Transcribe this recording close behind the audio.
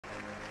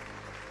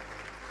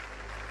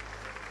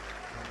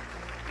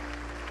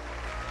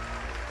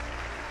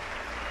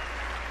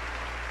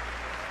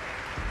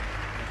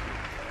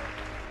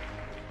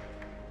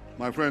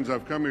My friends,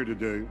 I've come here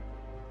today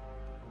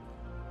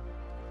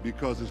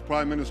because as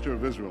Prime Minister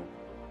of Israel,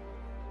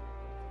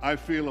 I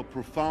feel a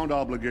profound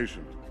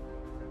obligation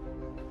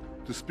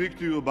to speak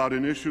to you about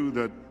an issue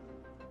that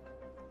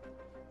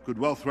could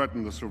well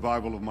threaten the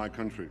survival of my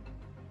country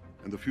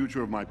and the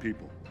future of my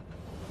people: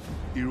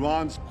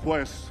 Iran's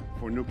quest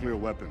for nuclear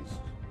weapons.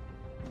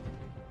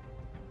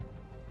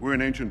 We're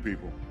an ancient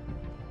people.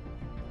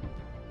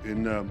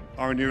 In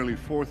our nearly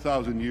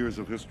 4,000 years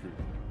of history,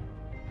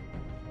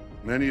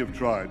 many have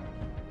tried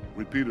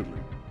repeatedly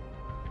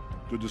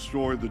to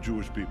destroy the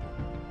Jewish people.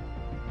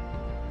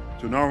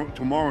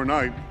 Tomorrow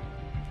night,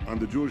 on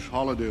the Jewish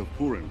holiday of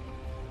Purim,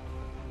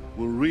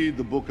 we'll read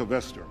the book of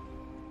Esther.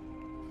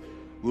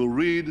 We'll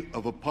read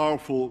of a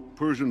powerful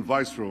Persian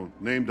viceroy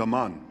named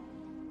Aman,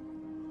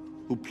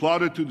 who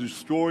plotted to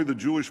destroy the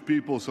Jewish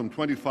people some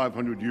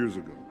 2,500 years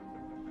ago.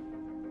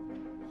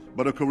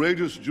 But a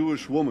courageous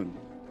Jewish woman,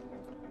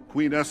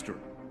 Queen Esther,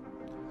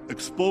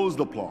 exposed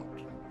the plot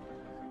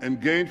and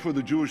gained for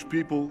the Jewish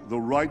people the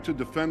right to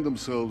defend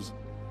themselves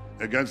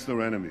against their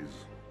enemies.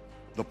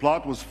 The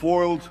plot was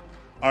foiled.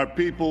 Our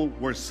people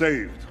were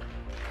saved.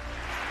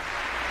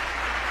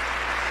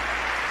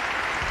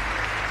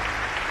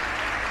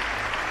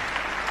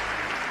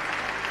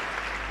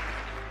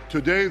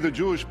 Today, the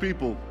Jewish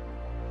people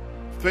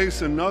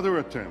face another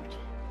attempt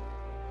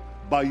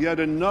by yet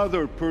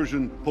another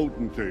Persian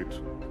potentate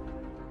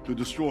to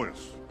destroy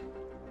us.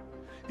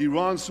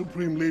 Iran's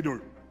supreme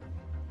leader,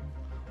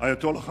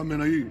 Ayatollah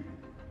Khamenei,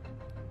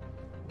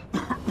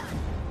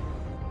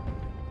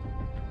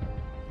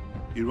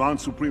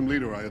 Iran's supreme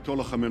leader,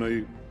 Ayatollah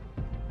Khamenei,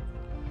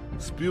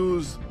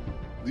 spews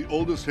the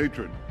oldest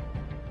hatred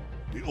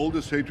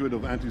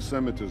of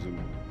anti-Semitism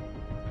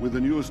with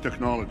the newest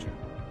technology.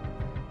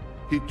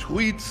 He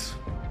tweets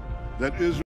that Israel